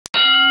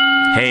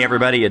Hey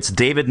everybody, it's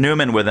David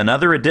Newman with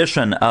another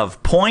edition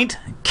of Point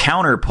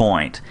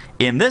Counterpoint.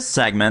 In this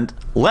segment,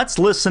 let's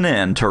listen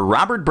in to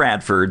Robert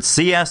Bradford,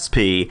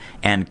 CSP,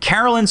 and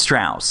Carolyn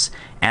Strauss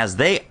as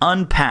they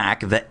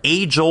unpack the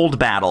age-old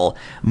battle,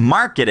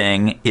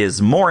 marketing is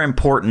more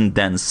important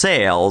than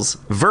sales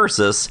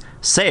versus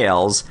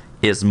sales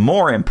is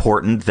more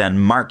important than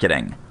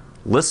marketing.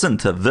 Listen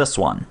to this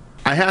one.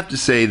 I have to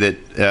say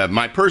that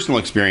my personal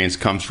experience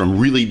comes from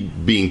really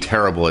being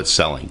terrible at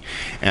selling.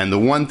 And the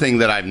one thing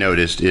that I've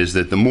noticed is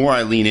that the more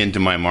I lean into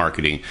my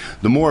marketing,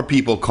 the more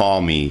people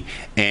call me.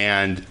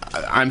 And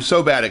I'm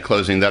so bad at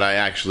closing that I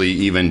actually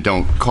even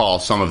don't call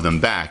some of them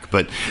back.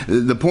 But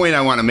the point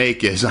I want to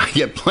make is I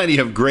get plenty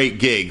of great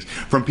gigs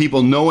from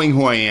people knowing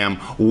who I am,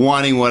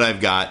 wanting what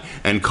I've got,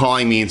 and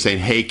calling me and saying,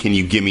 hey, can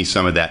you give me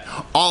some of that?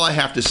 All I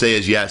have to say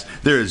is yes.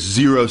 There is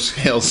zero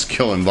sales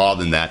skill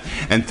involved in that.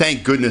 And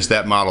thank goodness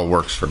that model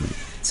works for me.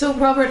 So,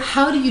 Robert,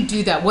 how do you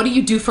do that? What do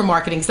you do for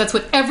marketing? Because that's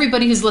what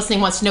everybody who's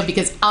listening wants to know,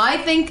 because I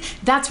think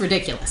that's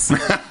ridiculous.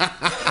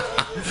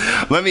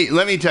 Let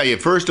me tell you,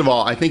 first of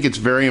all, I think it's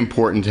very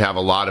important to have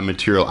a lot of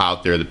material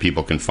out there that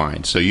people can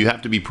find. So you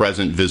have to be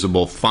present,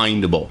 visible,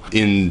 findable.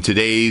 In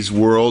today's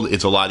world,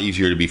 it's a lot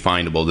easier to be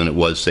findable than it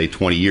was, say,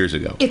 20 years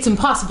ago. It's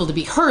impossible to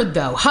be heard,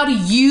 though. How do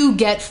you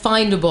get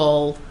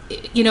findable?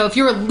 You know, if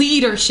you're a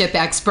leadership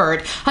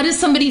expert, how does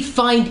somebody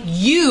find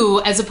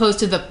you as opposed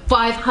to the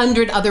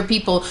 500 other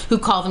people who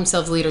call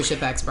themselves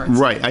leadership experts?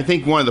 Right. I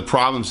think one of the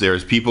problems there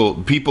is people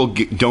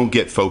don't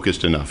get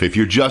focused enough. If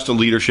you're just a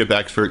leadership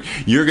expert,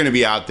 you're going to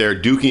be out there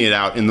duking it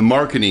out in the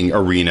marketing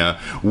arena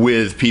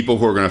with people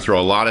who are going to throw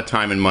a lot of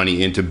time and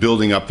money into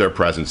building up their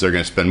presence. They're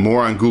going to spend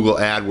more on Google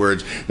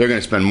AdWords. They're going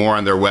to spend more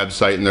on their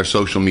website and their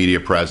social media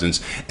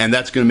presence, and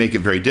that's going to make it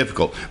very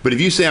difficult. But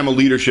if you say I'm a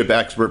leadership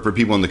expert for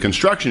people in the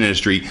construction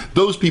industry,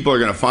 those people are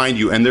going to find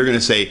you and they're going to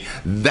say,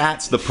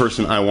 that's the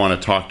person I want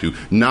to talk to,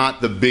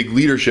 not the big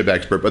leadership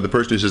expert, but the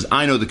person who says,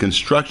 I know the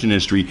construction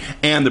industry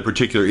and the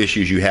particular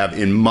issues you have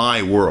in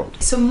my world.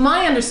 So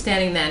my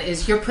understanding then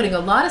is you're putting a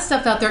lot of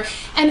stuff out there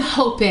and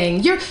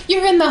hoping. You're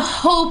in the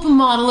hope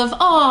model of,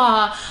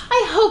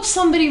 I hope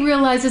somebody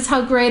realizes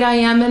how great I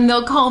am and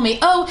they'll call me.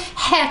 Oh,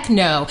 heck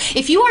no.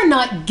 If you are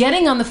not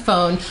getting on the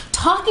phone,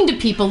 talking to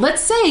people,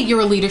 let's say you're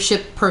a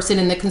leadership person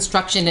in the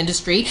construction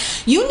industry,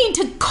 you need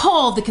to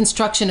call the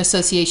construction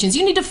associations.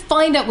 You need to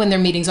find out when their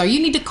meetings are.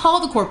 You need to call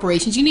the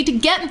corporations. You need to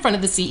get in front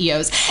of the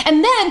CEOs.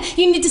 And then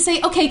you need to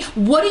say, okay,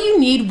 what do you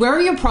need? Where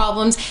are your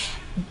problems?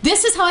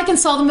 This is how I can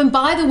solve them. And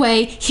by the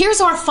way, here's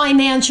our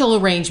financial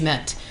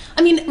arrangement.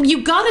 I mean,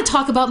 you got to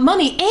talk about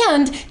money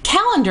and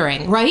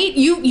calendaring, right?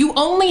 You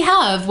only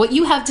have what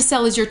you have to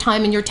sell is your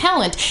time and your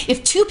talent.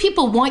 If two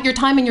people want your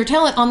time and your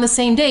talent on the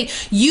same day,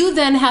 you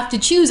then have to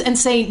choose and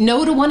say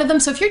no to one of them.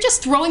 So if you're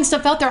just throwing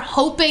stuff out there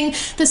hoping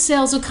the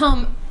sales will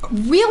come,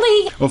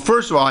 really? Well,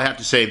 first of all, I have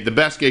to say the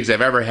best gigs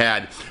I've ever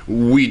had,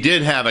 we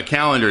did have a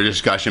calendar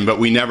discussion, but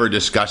we never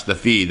discussed the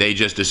fee. They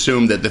just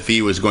assumed that the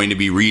fee was going to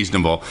be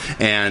reasonable.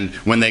 And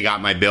when they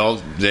got my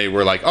bill, they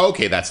were like,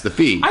 okay, that's the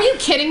fee. Are you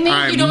kidding me?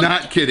 I'm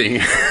not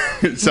kidding.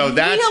 So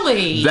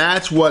Really?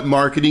 that's what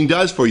marketing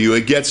does for you.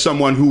 It gets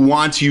someone who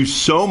wants you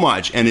so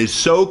much and is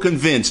so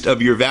convinced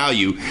of your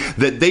value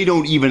that they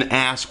don't even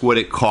ask what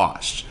it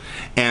costs.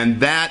 And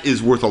that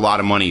is worth a lot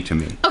of money to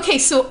me. Okay,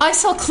 so I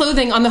sell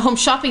clothing on the Home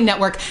Shopping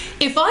Network.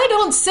 If I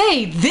don't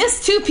say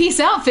this two-piece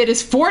outfit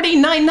is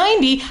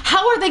 $49.90,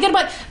 how are they going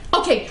to buy?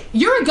 Okay,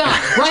 you're a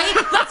guy, right?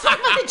 Let's talk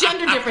about the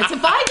gender difference.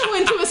 If I go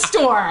into a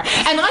store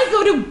and I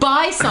go to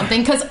buy something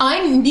because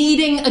I'm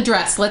needing a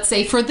dress, let's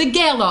say for the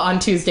gala on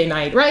Tuesday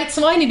night, right?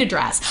 So I need a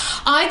dress.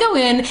 I go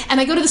in and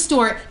I go to the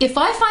store. If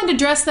I find a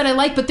dress that I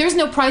like but there's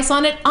no price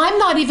on it, I'm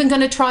not even going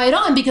to try it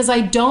on because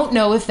I don't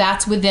know if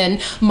that's within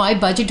my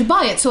budget to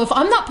buy it. So if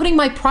I'm not putting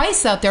my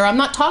price out there, I'm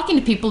not talking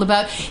to people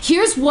about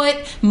here's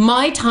what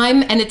my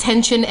time and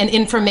attention and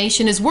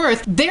information is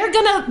worth, they're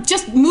going to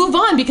just move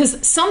on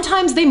because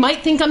sometimes they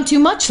might think I'm too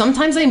much.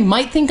 Sometimes they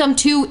might think I'm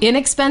too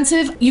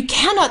inexpensive. You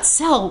cannot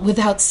sell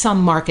without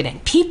some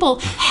marketing. People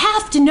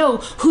have to know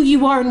who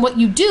you are and what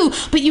you do,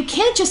 but you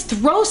can't just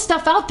throw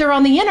stuff out there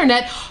on the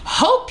internet,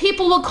 hope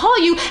people will call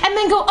you, and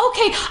then go,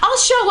 okay, I'll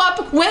show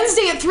up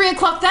Wednesday at 3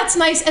 o'clock. That's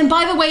nice. And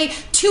by the way,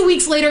 2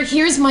 weeks later,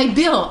 here's my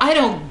bill. I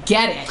don't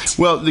get it.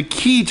 Well, the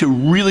key to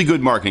really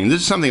good marketing, this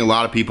is something a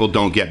lot of people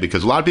don't get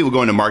because a lot of people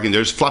go into marketing,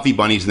 there's fluffy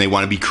bunnies and they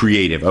want to be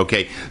creative,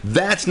 okay?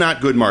 That's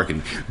not good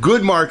marketing.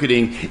 Good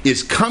marketing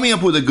is coming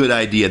up with a good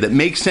idea that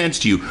makes sense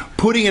to you,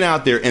 putting it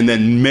out there, and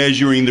then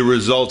measuring the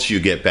results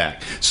you get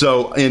back.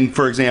 So,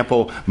 for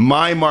example,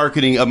 my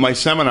marketing of my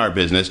seminar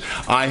business,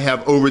 I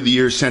have over the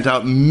years sent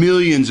out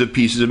millions of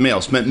pieces of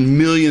mail, spent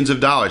millions of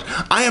dollars.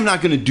 I am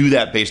not going to do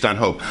that based on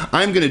hope.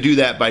 I'm going to do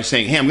that by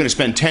saying, hey, I'm going to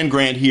spend 10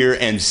 grand here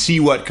and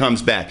see what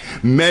comes back.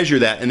 Measure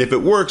that, and if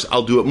it works,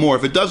 I'll do it more.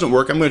 If it doesn't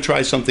work, I'm going to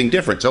try something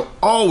different. So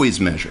always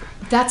measure.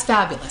 That's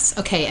fabulous.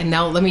 Okay, and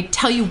now let me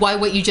tell you why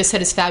what you just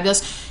said is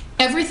fabulous.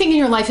 Everything in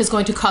your life is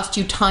going to cost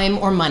you time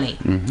or money.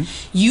 Mm-hmm.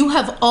 You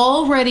have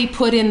already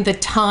put in the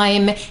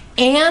time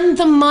and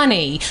the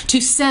money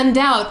to send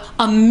out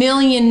 $1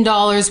 million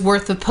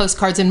worth of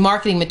postcards and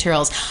marketing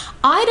materials.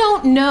 I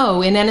don't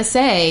know in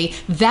NSA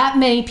that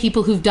many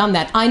people who've done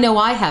that. I know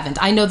I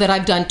haven't. I know that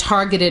I've done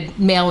targeted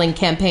mailing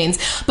campaigns,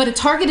 but a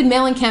targeted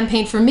mailing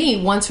campaign for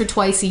me once or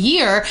twice a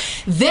year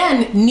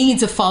then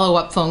needs a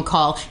follow-up phone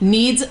call,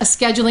 needs a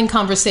scheduling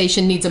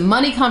conversation, needs a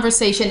money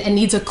conversation, and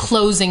needs a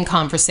closing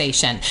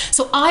conversation.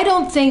 So I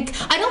don't think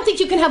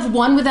you can have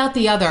one without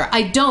the other.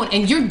 I don't.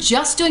 And you're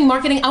just doing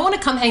marketing. I want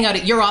to come hang out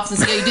at your office and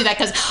see how you do that,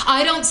 because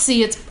I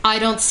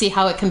don't see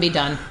how it can be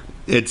done.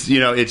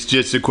 It's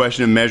just a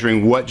question of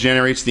measuring what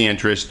generates the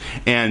interest.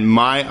 And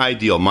my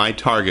ideal, my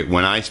target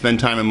when I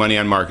spend time and money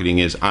on marketing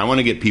is I want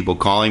to get people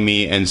calling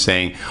me and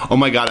saying, oh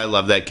my God, I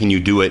love that. Can you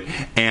do it?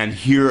 And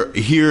here,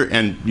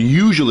 and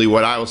usually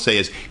what I will say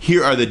is,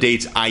 here are the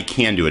dates I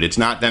can do it. It's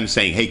not them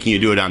saying, hey, can you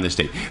do it on this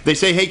date? They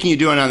say, hey, can you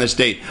do it on this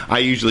date? I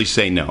usually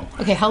say no.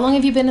 Okay, how long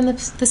have you been in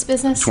this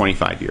business?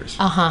 25 years.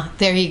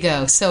 There you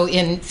go. So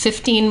in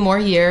 15 more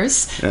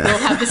years, we'll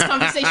have this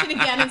conversation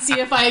again and see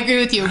if I agree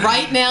with you.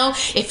 Right now,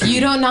 if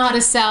you don't know how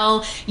to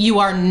sell, you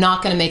are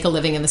not going to make a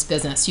living in this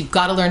business. You've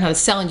got to learn how to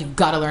sell, and you've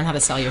got to learn how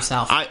to sell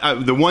yourself.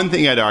 The one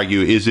thing I'd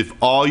argue is if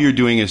all you're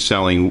doing is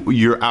selling,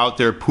 you're out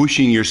there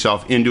pushing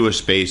yourself into a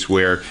space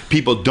where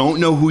people don't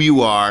know who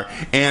you are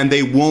and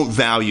they won't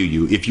value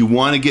you. If you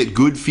want to get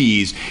good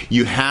fees,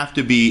 you have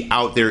to be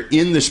out there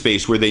in the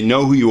space where they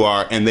know who you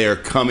are and they are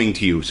coming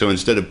to you. So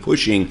instead of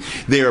pushing,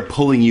 they are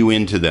pulling you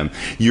into them.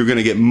 You're going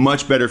to get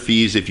much better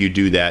fees if you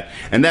do that.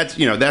 And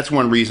that's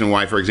one reason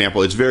why, for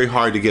example, it's very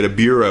hard to get a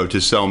bureau to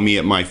sell me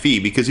at my fee,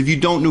 because if you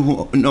don't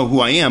know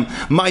who I am,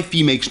 my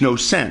fee makes no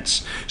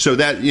sense. So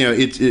that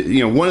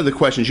one of the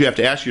questions you have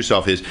to ask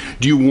yourself is,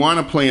 do you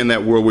want to play in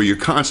that world where you're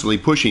constantly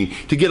pushing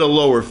to get a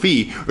lower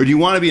fee, or do you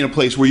want to be in a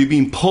place where you're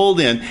being pulled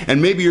in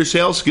and maybe your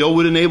sales skill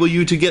would enable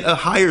you to get a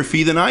higher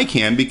fee than I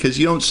can because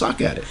you don't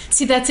suck at it?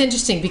 See, that's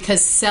interesting, because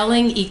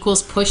selling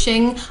equals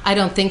pushing. I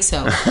don't think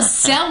so.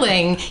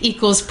 Selling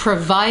equals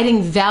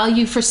providing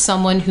value for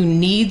someone who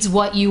needs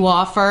what you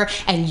offer,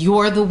 and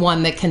you're the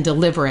one that can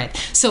deliver it.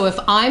 So if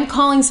I'm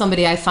calling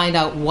somebody, I find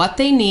out what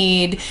they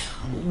need,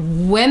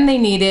 when they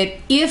need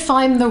it, if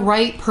I'm the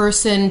right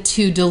person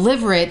to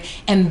deliver it,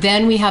 and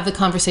then we have the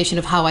conversation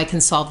of how I can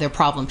solve their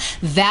problem.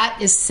 That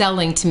is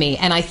selling to me.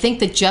 And I think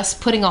that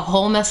just putting a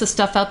whole mess of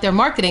stuff out there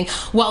marketing,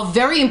 while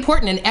very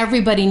important and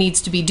everybody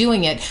needs to be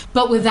doing it,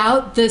 but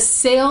without the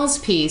sales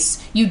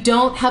piece, you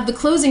don't have the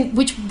closing,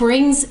 which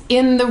brings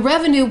in the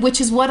revenue, which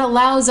is what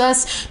allows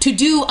us to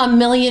do $1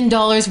 million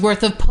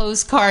worth of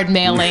postcard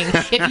mailing.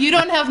 If you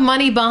don't have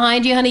money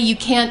behind you, honey, you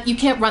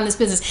can't run this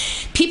business.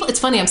 It's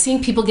funny, I'm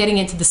seeing people getting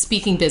into the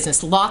speaking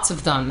business, lots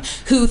of them,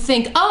 who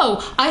think,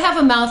 oh, I have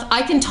a mouth,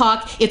 I can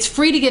talk, it's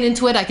free to get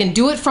into it, I can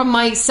do it from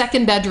my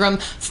second bedroom,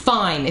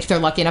 fine, if they're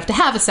lucky enough to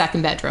have a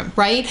second bedroom,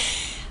 right?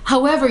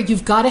 However,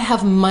 you've got to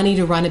have money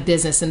to run a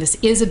business, and this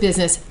is a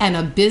business, and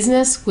a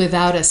business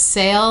without a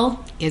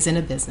sale isn't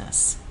a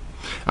business.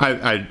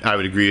 I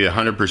would agree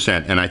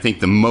 100%, and I think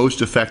the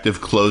most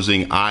effective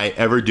closing I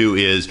ever do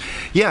is,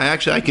 yeah,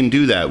 actually I can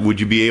do that.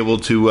 Would you be able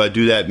to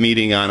do that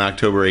meeting on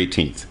October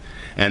 18th?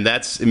 And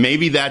that's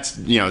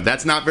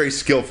not very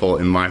skillful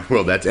in my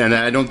world. And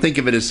I don't think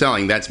of it as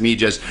selling. That's me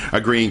just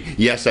agreeing,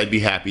 yes, I'd be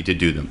happy to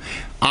do them.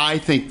 I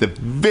think the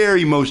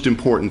very most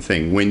important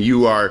thing when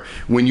you are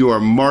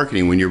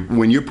marketing,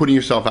 when you're putting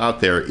yourself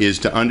out there, is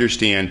to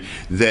understand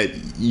that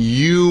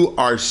you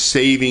are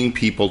saving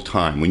people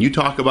time. When you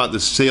talk about the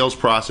sales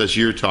process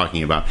you're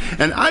talking about,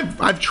 and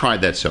I've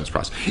tried that sales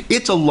process.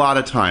 It's a lot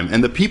of time,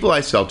 and the people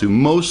I sell to,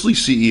 mostly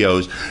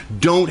CEOs,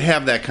 don't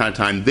have that kind of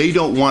time. They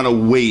don't want to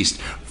waste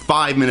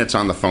 5 minutes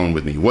on the phone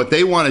with me. What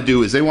they want to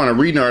do is they want to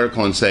read an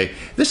article and say,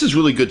 this is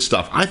really good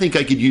stuff. I think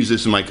I could use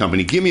this in my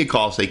company. Give me a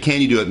call, say,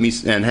 can you do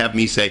it? And have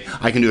me say,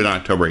 I can do it on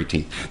October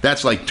 18th.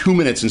 That's like 2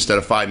 minutes instead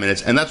of 5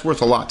 minutes, and that's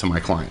worth a lot to my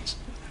clients.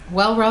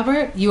 Well,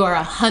 Robert, you are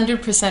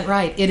 100%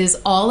 right. It is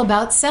all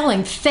about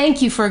selling.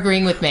 Thank you for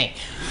agreeing with me.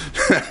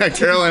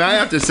 Carolyn, I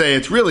have to say,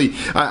 it's really,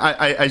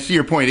 I see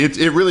your point.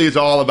 It really is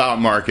all about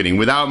marketing.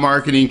 Without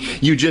marketing,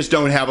 you just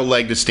don't have a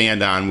leg to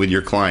stand on with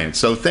your clients.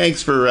 So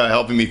thanks for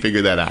helping me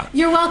figure that out.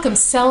 You're welcome.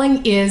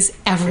 Selling is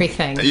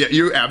everything. Yeah,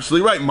 you're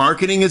absolutely right.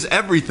 Marketing is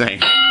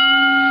everything.